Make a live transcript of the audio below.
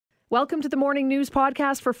Welcome to the Morning News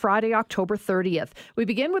Podcast for Friday, October 30th. We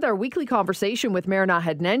begin with our weekly conversation with Mayor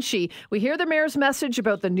Naheed Nenshi. We hear the mayor's message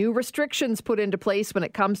about the new restrictions put into place when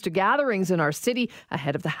it comes to gatherings in our city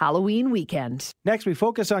ahead of the Halloween weekend. Next, we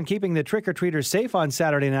focus on keeping the trick-or-treaters safe on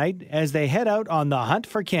Saturday night as they head out on the hunt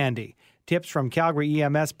for candy. Tips from Calgary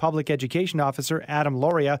EMS Public Education Officer Adam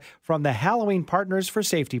Loria from the Halloween Partners for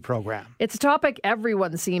Safety program. It's a topic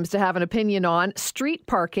everyone seems to have an opinion on: street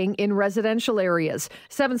parking in residential areas.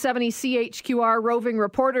 770 CHQR roving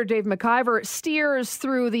reporter Dave McIver steers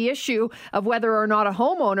through the issue of whether or not a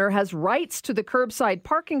homeowner has rights to the curbside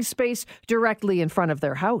parking space directly in front of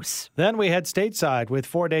their house. Then we head stateside. With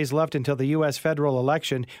 4 days left until the U.S. federal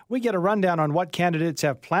election, we get a rundown on what candidates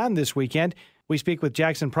have planned this weekend. We speak with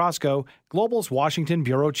Jackson Prosco, Global's Washington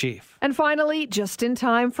Bureau Chief. And finally, just in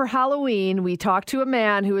time for Halloween, we talk to a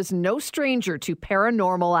man who is no stranger to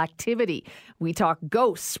paranormal activity. We talk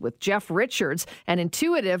ghosts with Jeff Richards, an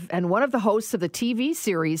intuitive and one of the hosts of the TV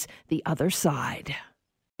series The Other Side.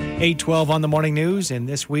 8:12 on the Morning News, and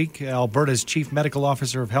this week, Alberta's Chief Medical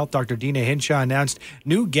Officer of Health, Dr. Deena Hinshaw, announced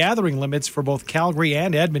new gathering limits for both Calgary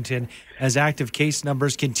and Edmonton as active case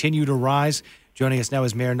numbers continue to rise. Joining us now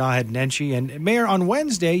is Mayor Naheed Nenshi. And Mayor, on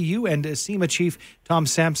Wednesday, you and SEMA Chief Tom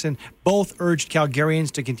Sampson both urged Calgarians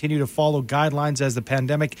to continue to follow guidelines as the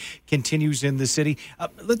pandemic continues in the city.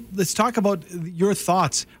 Let's talk about your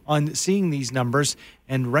thoughts on seeing these numbers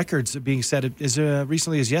and records being set as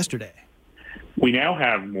recently as yesterday. We now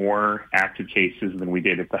have more active cases than we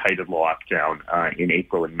did at the height of lockdown in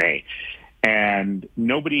April and May. And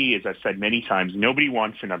nobody, as I've said many times, nobody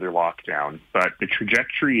wants another lockdown, but the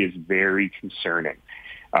trajectory is very concerning.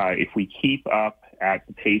 If we keep up at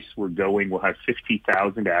the pace we're going, we'll have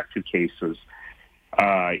 50,000 active cases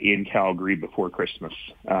in Calgary before Christmas.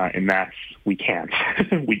 And we can't.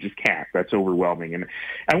 We just can't. That's overwhelming. And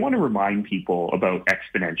I want to remind people about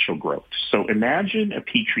exponential growth. So imagine a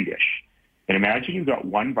Petri dish, and imagine you've got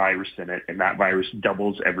one virus in it, and that virus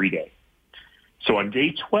doubles every day. So on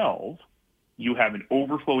day 12, you have an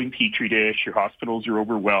overflowing Petri dish, your hospitals are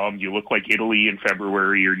overwhelmed, you look like Italy in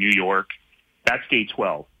February or New York. That's day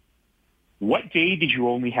 12. What day did you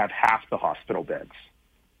only have half the hospital beds?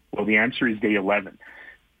 Well, the answer is day 11.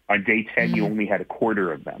 On day 10, you only had a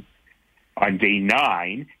quarter of them. On day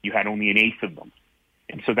 9, you had only an eighth of them.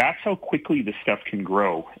 And so that's how quickly this stuff can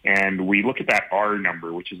grow. And we look at that R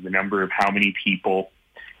number, which is the number of how many people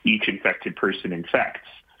each infected person infects.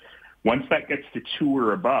 Once that gets to 2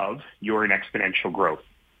 or above, you're in exponential growth.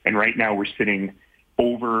 And right now we're sitting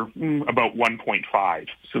over about 1.5.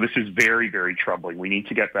 So this is very, very troubling. We need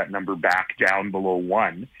to get that number back down below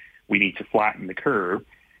 1. We need to flatten the curve.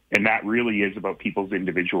 And that really is about people's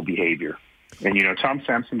individual behavior. And, Tom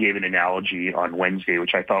Sampson gave an analogy on Wednesday,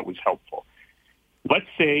 which I thought was helpful. Let's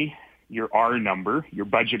say your R number, your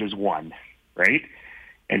budget is 1, right?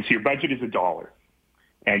 And so your budget is $1.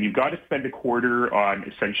 And you've got to spend a quarter on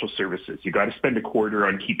essential services. You've got to spend a quarter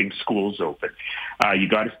on keeping schools open.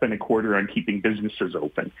 You've got to spend a quarter on keeping businesses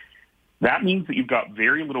open. That means that you've got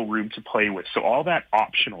very little room to play with. So all that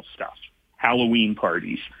optional stuff, Halloween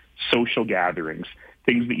parties, social gatherings,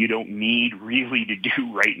 things that you don't need really to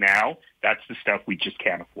do right now, that's the stuff we just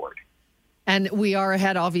can't afford. And we are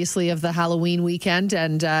ahead, obviously, of the Halloween weekend,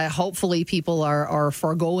 and hopefully people are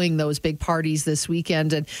foregoing those big parties this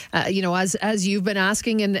weekend. And, as you've been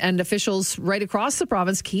asking and officials right across the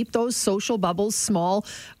province, keep those social bubbles small,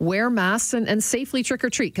 wear masks, and safely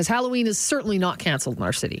trick-or-treat, because Halloween is certainly not canceled in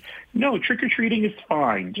our city. No, trick-or-treating is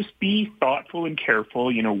fine. Just be thoughtful and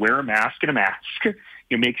careful. Wear a mask and a mask.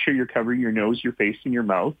 Make sure you're covering your nose, your face, and your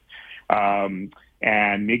mouth.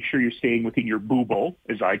 And make sure you're staying within your booble,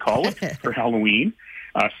 as I call it, for Halloween.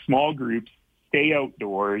 Small groups, stay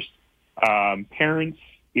outdoors. Parents,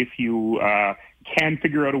 if you can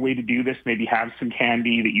figure out a way to do this, maybe have some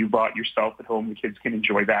candy that you bought yourself at home. The kids can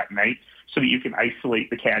enjoy that night so that you can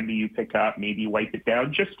isolate the candy you pick up, maybe wipe it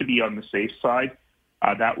down just to be on the safe side.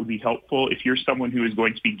 That would be helpful. If you're someone who is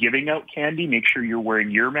going to be giving out candy, make sure you're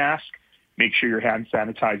wearing your mask. Make sure you're hand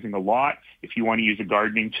sanitizing a lot. If you want to use a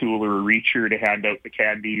gardening tool or a reacher to hand out the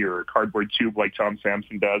candy or a cardboard tube like Tom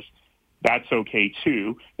Sampson does, that's okay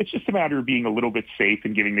too. It's just a matter of being a little bit safe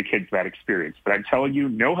and giving the kids that experience. But I'm telling you,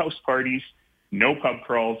 no house parties, no pub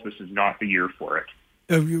crawls. This is not the year for it.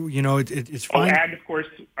 It's fine. Oh, and of course,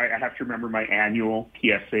 I have to remember my annual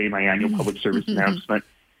PSA, my annual public service announcement.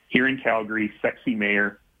 Here in Calgary, sexy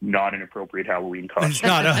mayor, not an appropriate Halloween costume. It's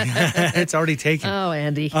not. It's already taken. Oh,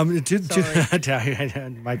 Andy.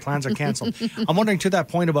 Sorry. My plans are canceled. I'm wondering, to that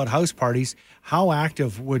point about house parties, how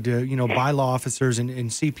active would bylaw officers and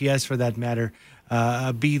CPS, for that matter,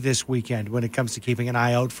 be this weekend when it comes to keeping an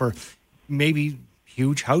eye out for maybe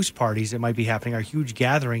huge house parties that might be happening, or huge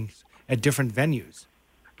gatherings at different venues.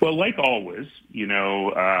 Well, like always,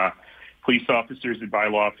 police officers and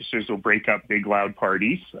bylaw officers will break up big, loud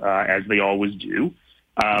parties, as they always do.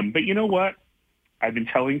 But you know what? I've been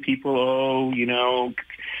telling people,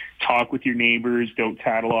 talk with your neighbors, don't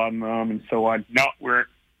tattle on them, and so on. No,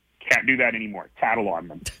 can't do that anymore. Tattle on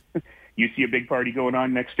them. You see a big party going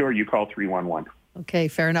on next door, you call 311. Okay,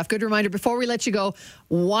 fair enough. Good reminder. Before we let you go,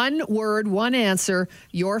 one word, one answer,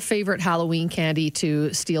 your favorite Halloween candy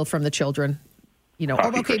to steal from the children.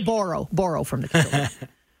 Borrow from the children.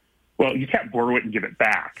 Well, you can't borrow it and give it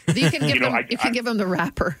back. You can give them the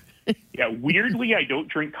wrapper. Yeah, weirdly, I don't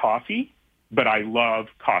drink coffee, but I love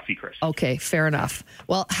Coffee Crisp. Okay, fair enough.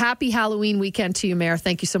 Well, happy Halloween weekend to you, Mayor.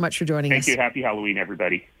 Thank you so much for joining us. Thank you. Happy Halloween,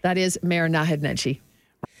 everybody. That is Mayor Naheed Nenshi.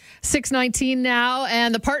 6:19 now,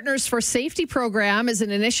 and the Partners for Safety program is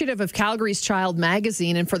an initiative of Calgary's Child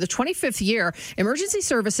Magazine, and for the 25th year, emergency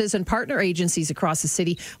services and partner agencies across the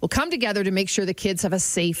city will come together to make sure the kids have a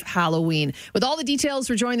safe Halloween. With all the details,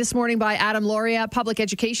 we're joined this morning by Adam Loria, Public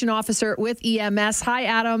Education Officer with EMS. Hi,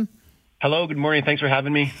 Adam. Hello, good morning. Thanks for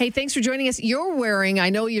having me. Hey, thanks for joining us. I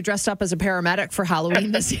know you're dressed up as a paramedic for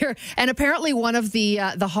Halloween this year, and apparently one of the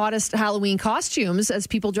hottest Halloween costumes as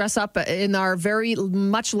people dress up in our very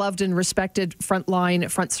much loved and respected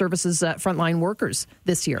frontline workers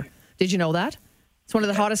this year. Did you know that? It's one of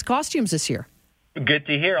the hottest costumes this year. Good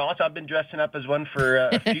to hear. Also, I've been dressing up as one for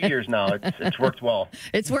a few years now. It's worked well.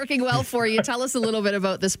 It's working well for you. Tell us a little bit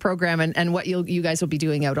about this program and what you guys will be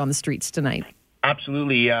doing out on the streets tonight.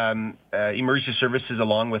 Absolutely. Emergency services,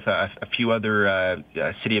 along with a few other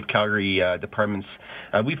City of Calgary departments,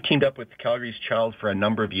 we've teamed up with Calgary's Child for a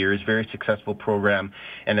number of years. Very successful program.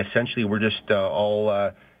 And essentially, we're just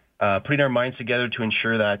all putting our minds together to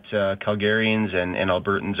ensure that Calgarians and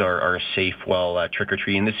Albertans are safe while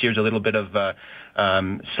trick-or-treating. This year's a little bit of a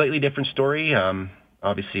slightly different story.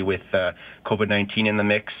 Obviously, with COVID-19 in the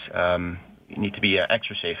mix, you need to be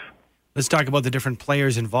extra safe. Let's talk about the different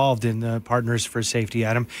players involved in the Partners for Safety,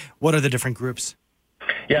 Adam. What are the different groups?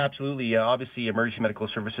 Yeah, absolutely. Obviously, emergency medical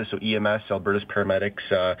services, so EMS, Alberta's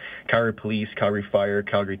paramedics, Calgary Police, Calgary Fire,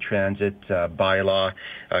 Calgary Transit, Bylaw,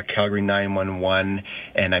 Calgary 911,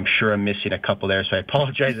 and I'm sure I'm missing a couple there, so I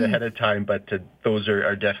apologize ahead of time, but those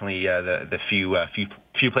are definitely the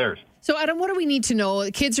few players. So, Adam, what do we need to know?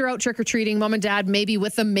 Kids are out trick-or-treating, mom and dad maybe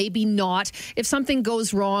with them, maybe not. If something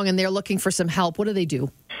goes wrong and they're looking for some help, what do they do?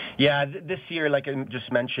 Yeah, this year, like I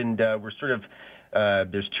just mentioned, we're sort of,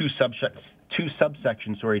 there's two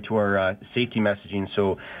subsections to our safety messaging.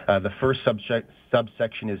 So the first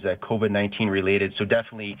subsection is COVID-19 related. So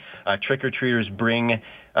definitely trick-or-treaters bring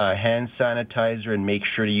hand sanitizer and make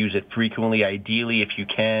sure to use it frequently. Ideally, if you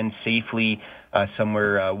can, safely,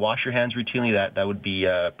 somewhere wash your hands routinely. That would be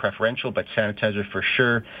preferential, but sanitizer for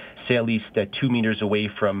sure. Stay at least 2 meters away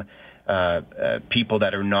from people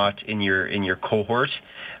that are not in your cohort,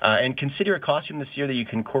 and consider a costume this year that you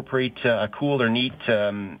can incorporate a cool or neat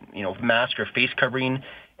mask or face covering,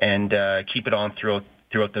 and keep it on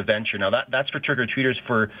throughout the venture. Now that's for trick-or-treaters.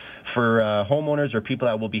 For homeowners or people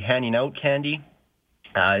that will be handing out candy,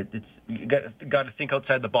 you got to think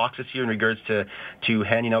outside the box this year in regards to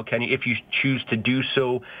handing out candy if you choose to do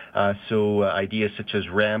so. So ideas such as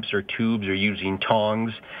ramps or tubes or using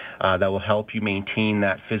tongs that will help you maintain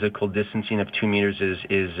that physical distancing of 2 meters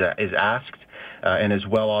is asked, and as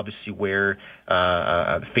well obviously wear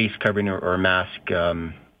a face covering or a mask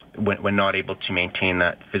when not able to maintain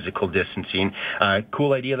that physical distancing.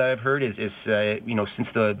 Cool idea that I've heard is since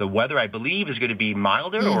the weather I believe is going to be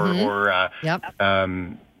milder or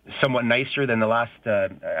somewhat nicer than the last,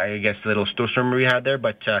 I guess, little snowstorm we had there,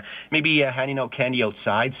 but maybe handing out candy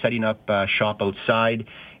outside, setting up shop outside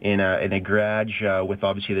in a garage with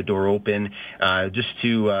obviously the door open, just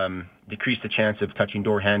to decrease the chance of touching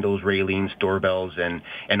door handles, railings, doorbells,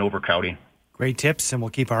 and overcrowding. Great tips, and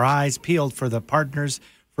we'll keep our eyes peeled for the Partners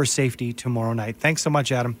for Safety tomorrow night. Thanks so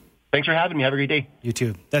much, Adam. Thanks for having me. Have a great day. You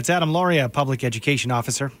too. That's Adam Loria, Public Education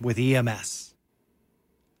Officer with EMS.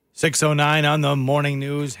 6:09 on the Morning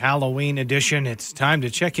News Halloween edition. It's time to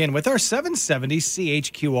check in with our 770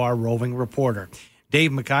 CHQR roving reporter.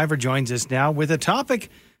 Dave McIver joins us now with a topic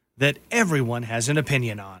that everyone has an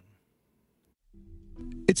opinion on.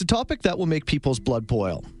 It's a topic that will make people's blood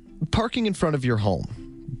boil. Parking in front of your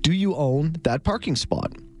home. Do you own that parking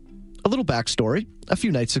spot? A little backstory. A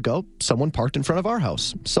few nights ago, someone parked in front of our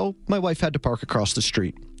house, so my wife had to park across the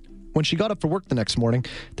street. When she got up for work the next morning,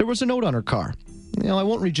 there was a note on her car. I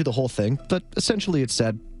won't read you the whole thing, but essentially it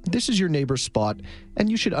said, "This is your neighbor's spot, and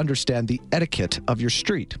you should understand the etiquette of your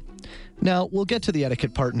street. Now, we'll get to the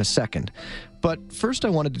etiquette part in a second, but first I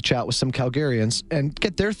wanted to chat with some Calgarians and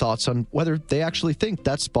get their thoughts on whether they actually think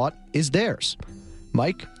that spot is theirs.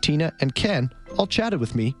 Mike, Tina, and Ken all chatted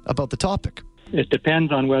with me about the topic. It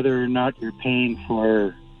depends on whether or not you're paying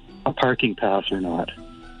for a parking pass or not.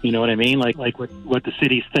 You know what I mean? Like what the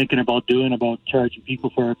city's thinking about doing about charging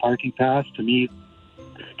people for a parking pass. To me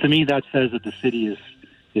that says that the city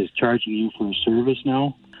is charging you for a service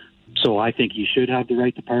now. So I think you should have the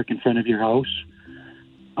right to park in front of your house.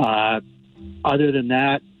 Other than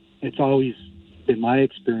that, it's always been my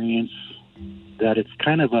experience that it's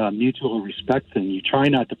kind of a mutual respect thing. You try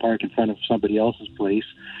not to park in front of somebody else's place,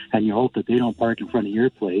 and you hope that they don't park in front of your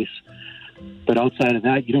place. But outside of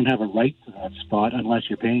that, you don't have a right to that spot unless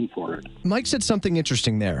you're paying for it. Mike said something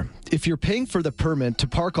interesting there. If you're paying for the permit to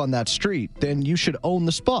park on that street, then you should own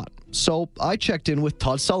the spot. So I checked in with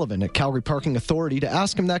Todd Sullivan at Calgary Parking Authority to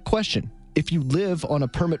ask him that question. If you live on a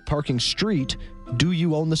permit parking street, do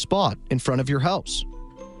you own the spot in front of your house?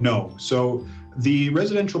 No. So the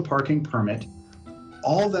residential parking permit,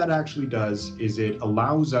 all that actually does is it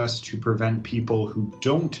allows us to prevent people who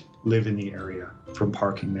don't live in the area from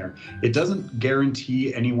parking there. It doesn't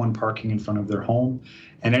guarantee anyone parking in front of their home,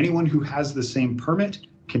 and anyone who has the same permit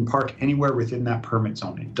can park anywhere within that permit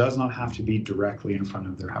zone. It does not have to be directly in front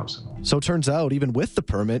of their house at all. So it turns out, even with the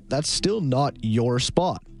permit, that's still not your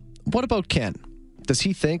spot. What about Ken? Does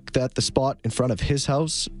he think that the spot in front of his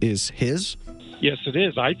house is his? Yes, it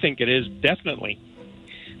is. I think it is, definitely.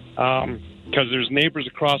 Because there's neighbors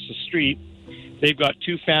across the street. They've got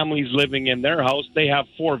two families living in their house. They have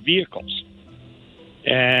 4 vehicles.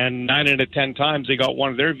 And 9 out of 10 times, they got one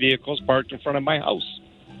of their vehicles parked in front of my house.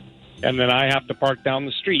 And then I have to park down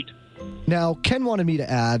the street. Now, Ken wanted me to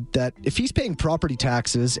add that if he's paying property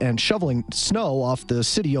taxes and shoveling snow off the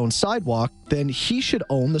city-owned sidewalk, then he should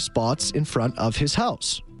own the spots in front of his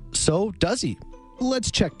house. So, does he? Let's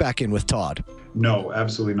check back in with Todd. No,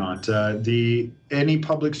 absolutely not. Any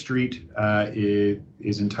public street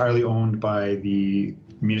is entirely owned by the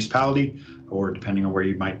municipality, or depending on where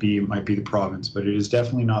you might be, it might be the province, but it is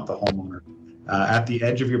definitely not the homeowner. At the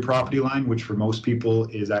edge of your property line, which for most people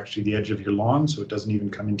is actually the edge of your lawn, so it doesn't even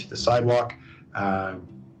come into the sidewalk,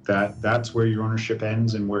 that's where your ownership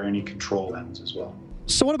ends and where any control ends as well.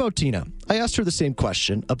 So what about Tina? I asked her the same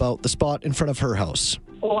question about the spot in front of her house.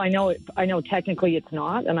 Well, I know technically it's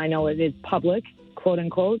not, and I know it is public, quote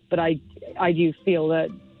unquote, but I do feel that,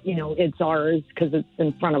 it's ours because it's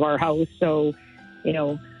in front of our house. So,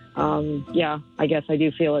 I guess I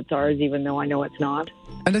do feel it's ours, even though I know it's not.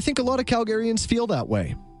 And I think a lot of Calgarians feel that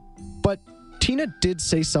way. But Tina did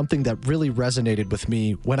say something that really resonated with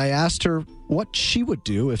me when I asked her what she would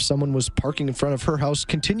do if someone was parking in front of her house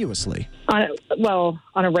continuously. On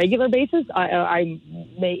a regular basis,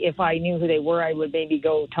 if I knew who they were, I would maybe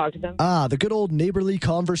go talk to them. The good old neighborly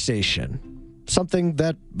conversation. Something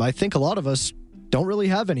that I think a lot of us don't really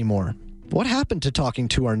have anymore. What happened to talking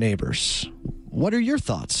to our neighbors? What are your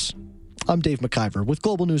thoughts? I'm Dave McIver with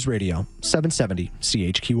Global News Radio, 770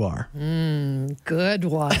 CHQR. Good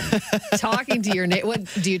one. Talking to your neighbor. What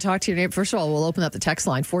do you talk to your neighbor? First of all, we'll open up the text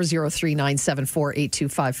line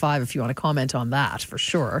 403-974-8255 if you want to comment on that, for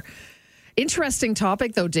sure. Interesting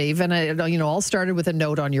topic, though, Dave. And all started with a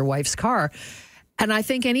note on your wife's car. And I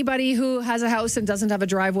think anybody who has a house and doesn't have a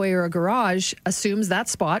driveway or a garage assumes that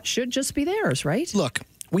spot should just be theirs, right? Look,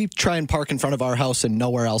 we try and park in front of our house and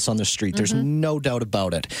nowhere else on the street. There's no doubt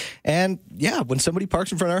about it. And yeah, when somebody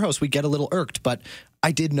parks in front of our house, we get a little irked. But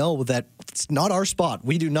I did know that it's not our spot.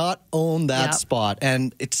 We do not own that spot.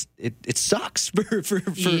 And it sucks for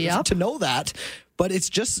to know that. But it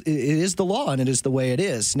is the law and it is the way it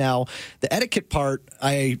is. Now, the etiquette part,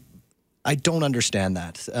 I don't understand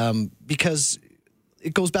that because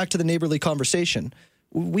it goes back to the neighborly conversation.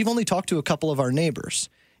 We've only talked to a couple of our neighbors,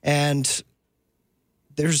 and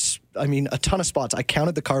there's, a ton of spots. I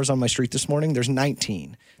counted the cars on my street this morning. There's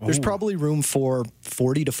 19. There's probably room for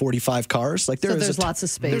 40 to 45 cars. There's lots of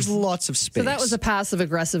space. There's lots of space. So that was a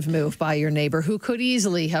passive-aggressive move by your neighbor who could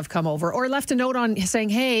easily have come over or left a note on saying,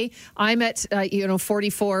 hey, I'm at,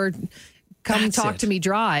 44... Come talk to me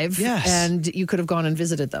drive. Yes. And you could have gone and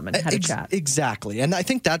visited them and had a chat. Exactly. And I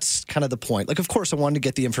think that's kind of the point. Of course, I wanted to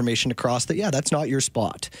get the information across that, that's not your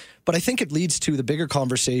spot. But I think it leads to the bigger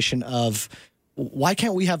conversation of why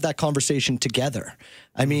can't we have that conversation together?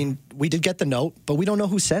 We did get the note, but we don't know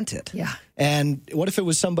who sent it. Yeah. And what if it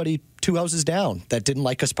was somebody 2 houses down that didn't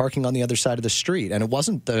like us parking on the other side of the street and it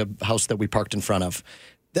wasn't the house that we parked in front of?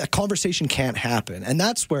 That conversation can't happen. And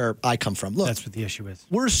that's where I come from. Look, that's what the issue is.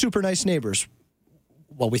 We're super nice neighbors.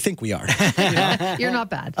 Well, we think we are. You're not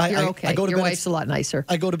bad. You're okay. I go to Your bed wife's a lot nicer.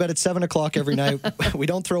 I go to bed at 7 o'clock every night. We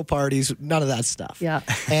don't throw parties, none of that stuff. Yeah.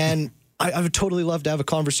 And I would totally love to have a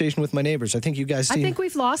conversation with my neighbors. I think you guys I think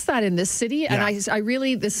we've lost that in this city. And I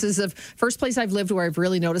really, this is the first place I've lived where I've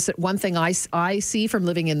really noticed it. One thing I see from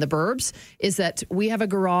living in the burbs is that we have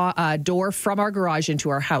a door from our garage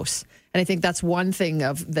into our house. And I think that's one thing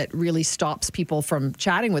that really stops people from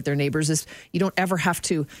chatting with their neighbors is you don't ever have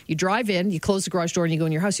to, you drive in, you close the garage door and you go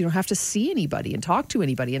in your house. You don't have to see anybody and talk to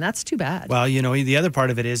anybody. And that's too bad. Well, the other part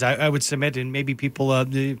of it is I would submit, and maybe people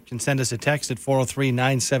can send us a text at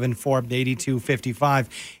 403-974-8255.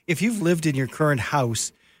 If you've lived in your current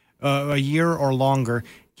house a year or longer,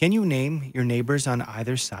 can you name your neighbors on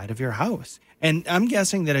either side of your house? And I'm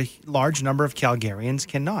guessing that a large number of Calgarians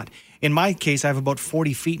cannot. In my case, I have about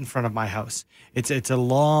 40 feet in front of my house. It's a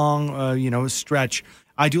long, stretch.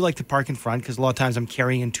 I do like to park in front because a lot of times I'm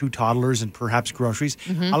carrying in 2 toddlers and perhaps groceries.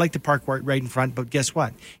 I like to park right in front, but guess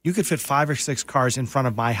what? You could fit 5 or 6 cars in front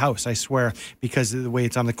of my house, I swear, because of the way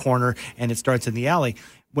it's on the corner and it starts in the alley.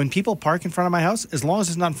 When people park in front of my house, as long as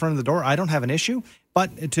it's not in front of the door, I don't have an issue.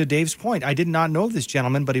 But to Dave's point, I did not know this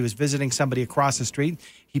gentleman, but he was visiting somebody across the street.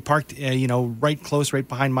 He parked, right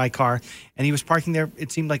behind my car, and he was parking there, it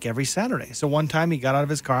seemed like every Saturday. So one time he got out of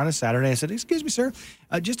his car on a Saturday. I said, "Excuse me, sir,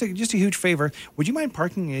 just a huge favor. Would you mind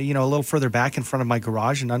parking, a little further back in front of my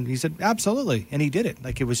garage?" And he said, "Absolutely." And he did it.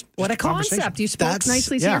 Like it was just what a concept. You spoke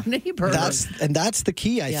nicely to your neighbor. That's the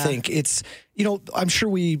key, I think. It's, I'm sure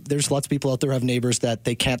there's lots of people out there who have neighbors that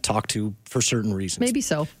they can't talk to for certain reasons. Maybe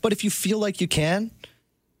so. But if you feel like you can,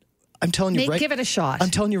 I'm telling you give it a shot. I'm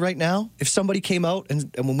telling you right now, if somebody came out and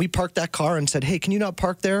when we parked that car and said, "Hey, can you not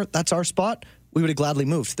park there? That's our spot," we would have gladly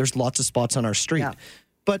moved. There's lots of spots on our street. Yeah.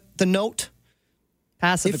 But the note,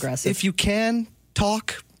 passive aggressive. If you can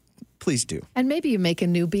talk, please do. And maybe you make a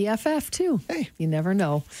new BFF too. Hey, you never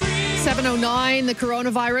know. 7:09, the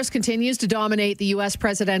coronavirus continues to dominate the U.S.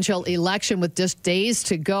 presidential election with just days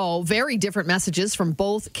to go. Very different messages from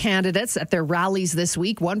both candidates at their rallies this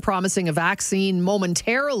week. One promising a vaccine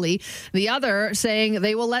momentarily, the other saying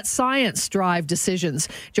they will let science drive decisions.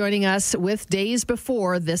 Joining us with days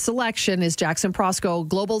before this election is Jackson Proskow,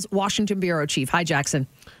 Global's Washington Bureau Chief. Hi, Jackson.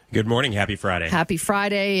 Good morning. Happy Friday. Happy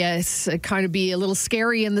Friday. It's kind of be a little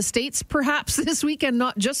scary in the States, perhaps, this weekend,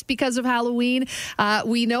 not just because of Halloween.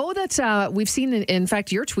 We know that we've seen, in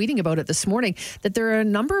fact, you're tweeting about it this morning, that there are a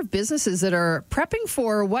number of businesses that are prepping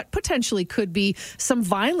for what potentially could be some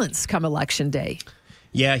violence come Election Day.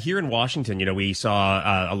 Yeah, here in Washington, we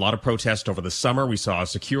saw a lot of protests over the summer. We saw a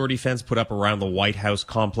security fence put up around the White House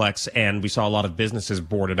complex, and we saw a lot of businesses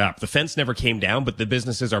boarded up. The fence never came down, but the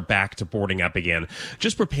businesses are back to boarding up again,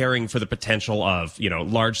 just preparing for the potential of,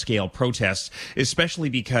 large-scale protests, especially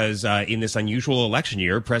because in this unusual election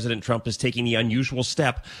year, President Trump is taking the unusual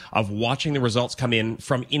step of watching the results come in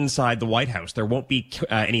from inside the White House. There won't be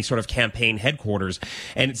any sort of campaign headquarters,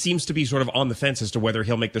 and it seems to be sort of on the fence as to whether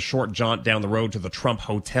he'll make the short jaunt down the road to the Trump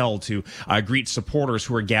Hotel to greet supporters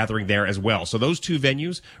who are gathering there as well. So those two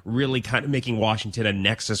venues really kind of making Washington a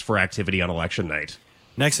nexus for activity on election night.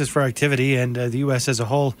 Nexus for activity, and the U.S. as a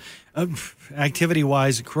whole,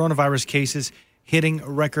 activity-wise, coronavirus cases hitting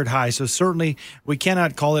record high. So certainly we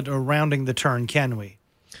cannot call it a rounding the turn, can we?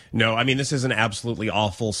 No, I mean, this is an absolutely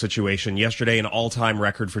awful situation. Yesterday, an all-time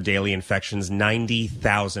record for daily infections,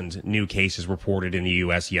 90,000 new cases reported in the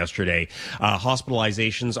U.S. yesterday.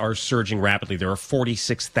 Hospitalizations are surging rapidly. There are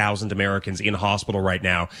 46,000 Americans in hospital right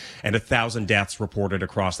now, and 1,000 deaths reported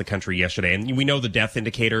across the country yesterday. And we know the death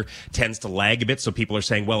indicator tends to lag a bit, so people are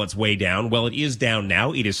saying, well, it's way down. Well, it is down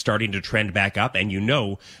now. It is starting to trend back up, and you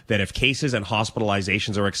know that if cases and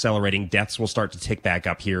hospitalizations are accelerating, deaths will start to tick back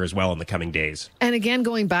up here as well in the coming days. And again,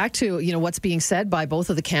 going back to what's being said by both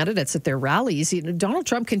of the candidates at their rallies, Donald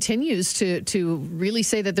Trump continues to really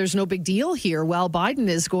say that there's no big deal here, while Biden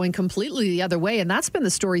is going completely the other way, and that's been the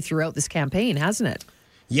story throughout this campaign, hasn't it?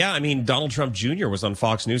 Yeah, I mean, Donald Trump Jr. was on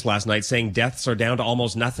Fox News last night saying deaths are down to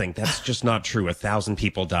almost nothing. That's just not true. 1,000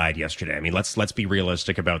 people died yesterday. I mean, let's be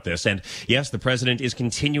realistic about this. And yes, the president is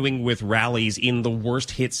continuing with rallies in the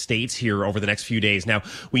worst hit states here over the next few days. Now,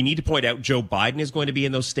 we need to point out Joe Biden is going to be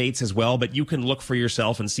in those states as well, but you can look for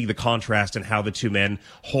yourself and see the contrast in how the two men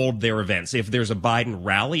hold their events. If there's a Biden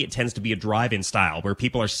rally, it tends to be a drive-in style where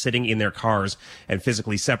people are sitting in their cars and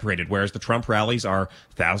physically separated, whereas the Trump rallies are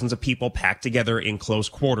thousands of people packed together in close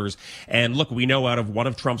quarters. And look, we know out of one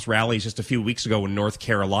of Trump's rallies just a few weeks ago in North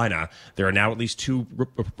Carolina, there are now at least 2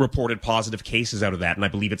 reported positive cases out of that. And I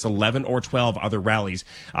believe it's 11 or 12 other rallies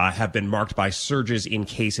have been marked by surges in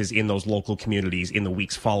cases in those local communities in the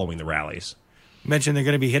weeks following the rallies. You mentioned they're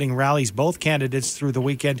going to be hitting rallies, both candidates, through the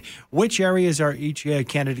weekend. Which areas are each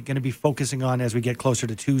candidate going to be focusing on as we get closer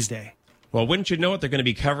to Tuesday? Well, wouldn't you know it, they're going to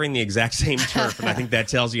be covering the exact same turf, and I think that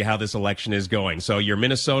tells you how this election is going. So your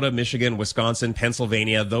Minnesota, Michigan, Wisconsin,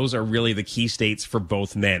 Pennsylvania, those are really the key states for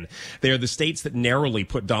both men. They are the states that narrowly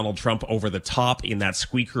put Donald Trump over the top in that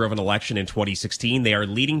squeaker of an election in 2016. They are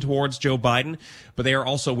leading towards Joe Biden, but they are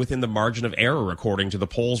also within the margin of error, according to the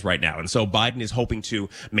polls right now. And so Biden is hoping to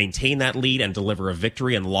maintain that lead and deliver a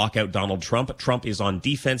victory and lock out Donald Trump. Trump is on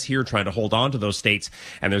defense here, trying to hold on to those states.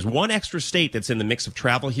 And there's one extra state that's in the mix of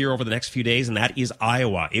travel here over the next few days, and that is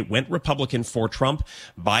Iowa. It went Republican for Trump.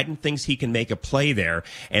 Biden thinks he can make a play there.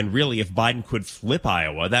 And really, if Biden could flip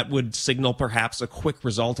Iowa, that would signal perhaps a quick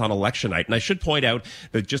result on election night. And I should point out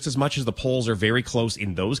that just as much as the polls are very close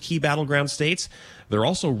in those key battleground states, they're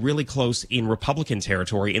also really close in Republican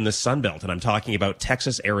territory in the Sun Belt. And I'm talking about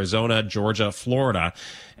Texas, Arizona, Georgia, Florida.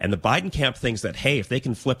 And the Biden camp thinks that, hey, if they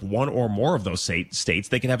can flip one or more of those states,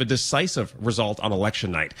 they can have a decisive result on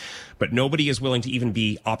election night. But nobody is willing to even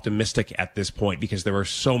be optimistic at this point because there are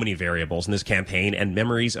so many variables in this campaign, and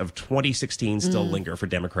memories of 2016 still linger for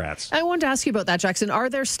Democrats. I wanted to ask you about that, Jackson. Are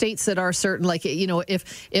there states that are certain, like, you know, if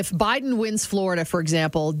Biden wins Florida, for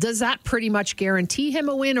example, does that pretty much guarantee him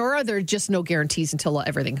a win, or are there just no guarantees until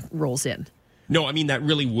everything rolls in? No, I mean, that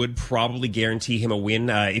really would probably guarantee him a win.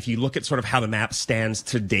 If you look at sort of how the map stands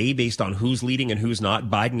today based on who's leading and who's not,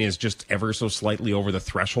 Biden is just ever so slightly over the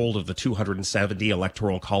threshold of the 270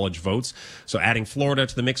 electoral college votes. So adding Florida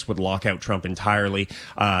to the mix would lock out Trump entirely.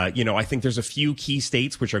 I think there's a few key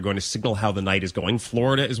states which are going to signal how the night is going.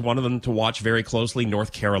 Florida is one of them to watch very closely.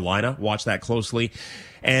 North Carolina, watch that closely.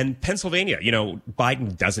 And Pennsylvania,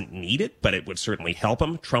 Biden doesn't need it, but it would certainly help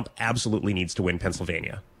him. Trump absolutely needs to win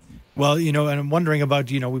Pennsylvania. Well, and I'm wondering about,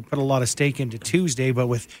 we put a lot of stake into Tuesday, but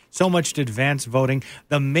with so much advance voting,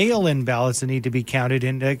 the mail-in ballots that need to be counted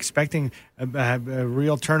and expecting a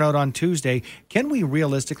real turnout on Tuesday, can we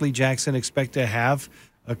realistically, Jackson, expect to have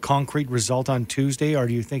a concrete result on Tuesday, or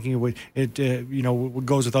do you think it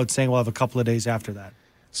goes without saying we'll have a couple of days after that?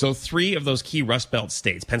 So 3 of those key Rust Belt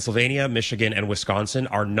states, Pennsylvania, Michigan, and Wisconsin,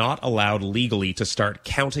 are not allowed legally to start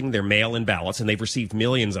counting their mail-in ballots, and they've received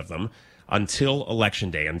millions of them, until Election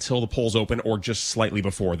Day, until the polls open, or just slightly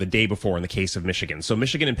before, the day before in the case of Michigan. So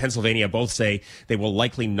Michigan and Pennsylvania both say they will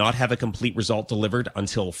likely not have a complete result delivered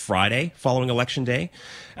until Friday following Election Day.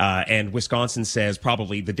 And Wisconsin says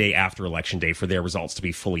probably the day after Election Day for their results to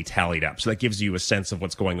be fully tallied up. So that gives you a sense of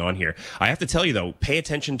what's going on here. I have to tell you, though, pay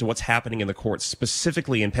attention to what's happening in the courts,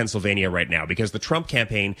 specifically in Pennsylvania right now, because the Trump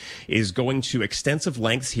campaign is going to extensive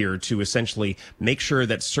lengths here to essentially make sure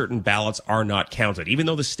that certain ballots are not counted. Even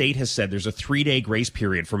though the state has said there's a 3-day grace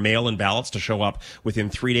period for mail-in ballots to show up within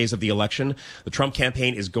 3 days of the election, the Trump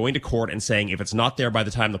campaign is going to court and saying if it's not there by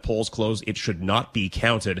the time the polls close, it should not be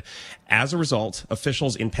counted. As a result,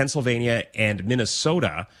 officials in Pennsylvania and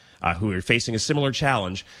Minnesota, who are facing a similar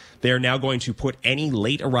challenge, they are now going to put any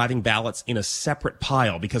late arriving ballots in a separate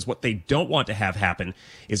pile, because what they don't want to have happen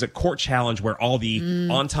is a court challenge where all the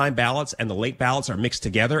on-time ballots and the late ballots are mixed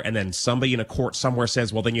together, and then somebody in a court somewhere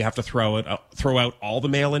says, well, then you have to throw out all the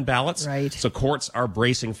mail-in ballots. Right. So courts are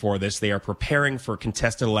bracing for this. They are preparing for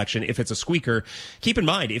contested election. If it's a squeaker, keep in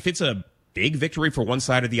mind, if it's a big victory for one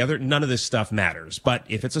side or the other, none of this stuff matters. But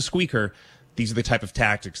if it's a squeaker, these are the type of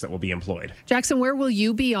tactics that will be employed. Jackson, where will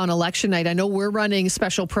you be on election night? I know we're running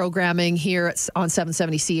special programming here on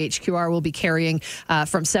 770 CHQR. We'll be carrying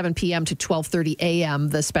from 7 p.m. to 12:30 a.m.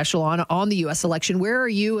 the special on the U.S. election. Where are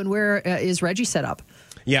you, and where is Reggie set up?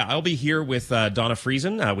 Yeah, I'll be here with Donna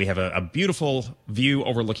Friesen. We have a beautiful view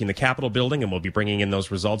overlooking the Capitol building, and we'll be bringing in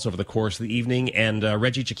those results over the course of the evening. And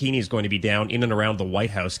Reggie Cecchini is going to be down in and around the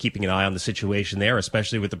White House, keeping an eye on the situation there,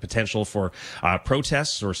 especially with the potential for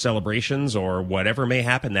protests or celebrations or whatever may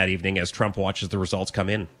happen that evening as Trump watches the results come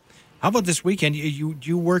in. How about this weekend? Do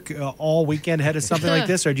you work all weekend ahead of something like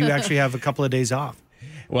this, or do you actually have a couple of days off?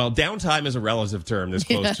 Well, downtime is a relative term this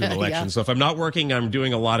close to an election. So if I'm not working, I'm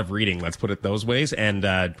doing a lot of reading. Let's put it those ways. And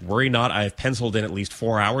worry not, I've penciled in at least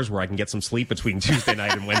 4 hours where I can get some sleep between Tuesday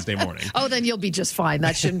night and Wednesday morning. Oh, then you'll be just fine.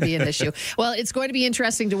 That shouldn't be an issue. Well, it's going to be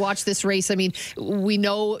interesting to watch this race. I mean, we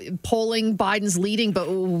know polling Biden's leading, but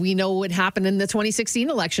we know what happened in the 2016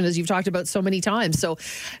 election, as you've talked about so many times. So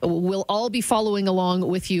we'll all be following along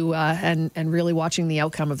with you and really watching the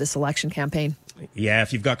outcome of this election campaign. Yeah,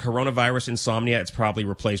 if you've got coronavirus insomnia, it's probably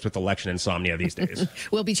replaced with election insomnia these days.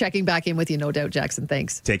 We'll be checking back in with you, no doubt, Jackson.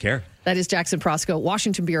 Thanks. Take care. That is Jackson Proskow,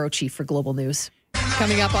 Washington Bureau Chief for Global News.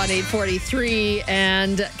 Coming up on 8:43,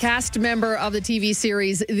 and cast member of the TV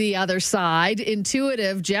series The Other Side,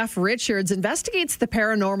 intuitive Jeff Richards investigates the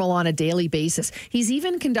paranormal on a daily basis. He's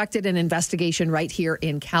even conducted an investigation right here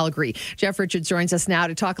in Calgary. Jeff Richards joins us now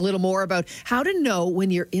to talk a little more about how to know when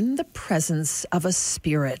you're in the presence of a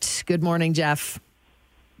spirit. Good morning, Jeff.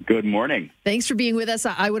 Good morning. Thanks for being with us.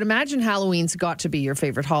 I would imagine Halloween's got to be your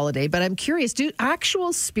favorite holiday, but I'm curious, do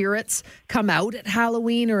actual spirits come out at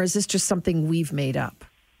Halloween, or is this just something we've made up?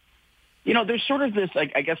 You know, there's sort of this,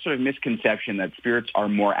 I guess, sort of misconception that spirits are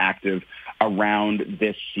more active around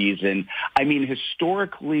this season. I mean,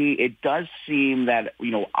 historically, it does seem that,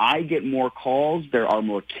 I get more calls. There are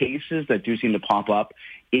more cases that do seem to pop up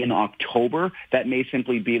in October. That may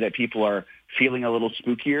simply be that people are feeling a little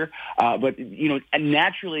spookier. But, and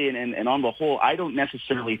naturally and on the whole, I don't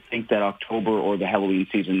necessarily think that October or the Halloween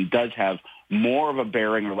season does have more of a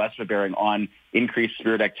bearing or less of a bearing on increased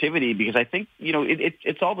spirit activity, because I think,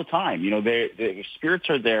 it's all the time. The spirits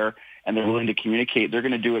are there and they're willing to communicate. They're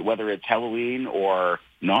going to do it whether it's Halloween or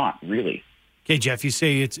not, really. Okay, Jeff, you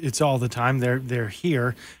say it's all the time. They're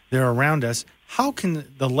here. They're around us. How can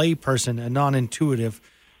the layperson, a non-intuitive,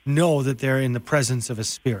 know that they're in the presence of a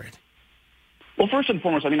spirit? Well, first and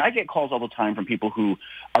foremost, I get calls all the time from people who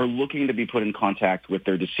are looking to be put in contact with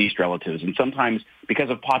their deceased relatives. And sometimes, because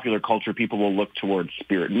of popular culture, people will look towards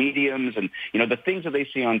spirit mediums and, the things that they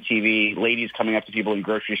see on TV, ladies coming up to people in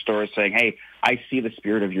grocery stores saying, hey, I see the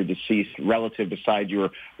spirit of your deceased relative beside you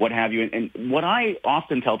or what have you. And what I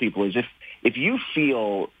often tell people is if you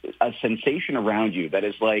feel a sensation around you that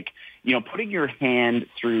is like, putting your hand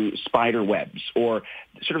through spider webs or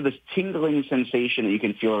sort of this tingling sensation that you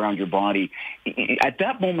can feel around your body, at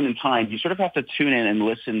that moment in time, you sort of have to tune in and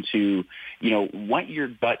listen to, what your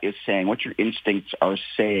gut is saying, what your instincts are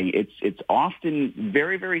saying. It's often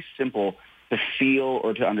very, very simple to feel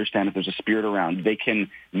or to understand if there's a spirit around. They can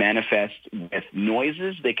manifest with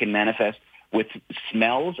noises. They can manifest with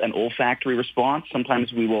smells and olfactory response.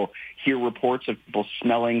 Sometimes we will hear reports of people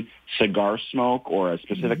smelling cigar smoke or a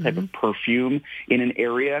specific type of perfume in an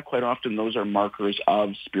area. Quite often those are markers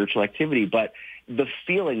of spiritual activity. But the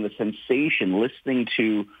feeling, the sensation, listening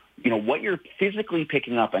to, what you're physically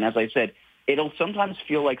picking up, and as I said, it'll sometimes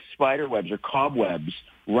feel like spider webs or cobwebs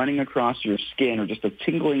running across your skin, or just a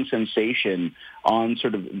tingling sensation on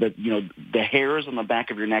sort of the hairs on the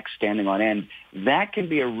back of your neck standing on end. That can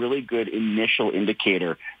be a really good initial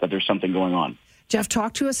indicator that there's something going on. Jeff,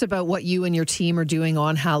 talk to us about what you and your team are doing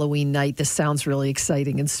on Halloween night. This sounds really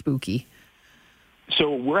exciting and spooky.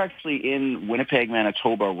 So we're actually in Winnipeg,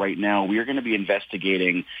 Manitoba right now. We are going to be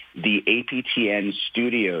investigating the APTN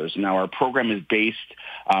studios. Now, our program is based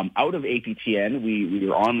out of APTN. We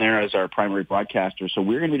are on there as our primary broadcaster. So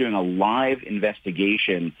we're going to be doing a live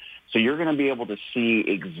investigation. So you're going to be able to see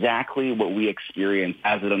exactly what we experience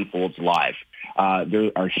as it unfolds live.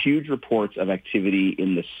 There are huge reports of activity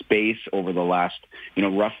in the space over the last,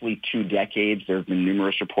 roughly 2 decades. There have been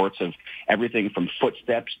numerous reports of everything from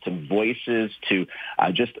footsteps to voices to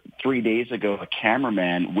just 3 days ago, a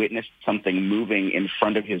cameraman witnessed something moving in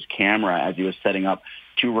front of his camera as he was setting up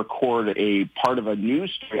to record a part of a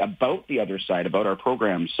news story about The Other Side, about our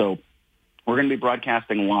program. So we're going to be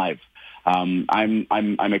broadcasting live.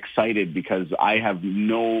 I'm excited because I have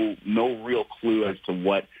no real clue as to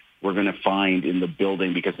what we're going to find in the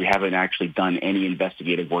building, because we haven't actually done any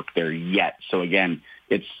investigative work there yet. So again,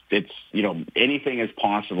 it's anything is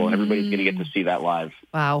possible, and everybody's going to get to see that live.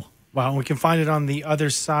 Wow. We can find it on the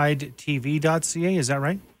othersidetv.ca. Is that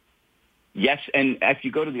right? Yes, and if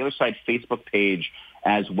you go to the Other Side Facebook page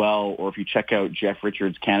as well, or if you check out Jeff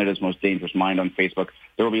Richards, Canada's Most Dangerous Mind on Facebook,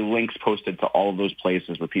 there will be links posted to all of those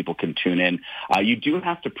places where people can tune in. You do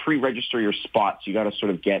have to pre-register your spots. You got to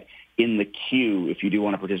sort of get in the queue if you do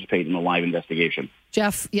want to participate in the live investigation.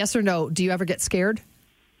 Jeff, yes or no? Do you ever get scared?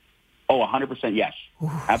 Oh, 100% yes.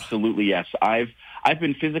 Absolutely yes. I've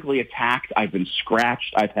been physically attacked. I've been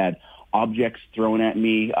scratched. I've had objects thrown at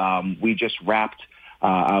me. We just wrapped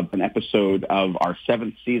an episode of our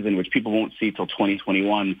 7th season, which people won't see till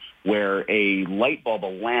 2021, where a light bulb, a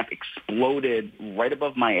lamp, exploded right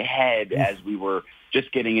above my head as we were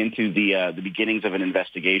just getting into the beginnings of an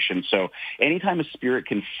investigation. So anytime a spirit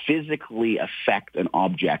can physically affect an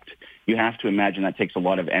object, you have to imagine that takes a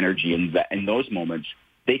lot of energy. And in those moments,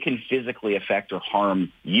 they can physically affect or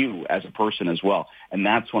harm you as a person as well. And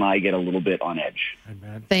that's when I get a little bit on edge.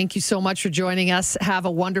 Thank you so much for joining us. Have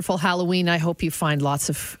a wonderful Halloween. I hope you find lots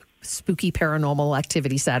of spooky paranormal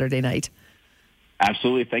activity Saturday night.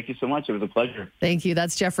 Absolutely. Thank you so much. It was a pleasure. Thank you.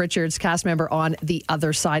 That's Jeff Richards, cast member on The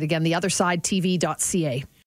Other Side. Again, theothersidetv.ca.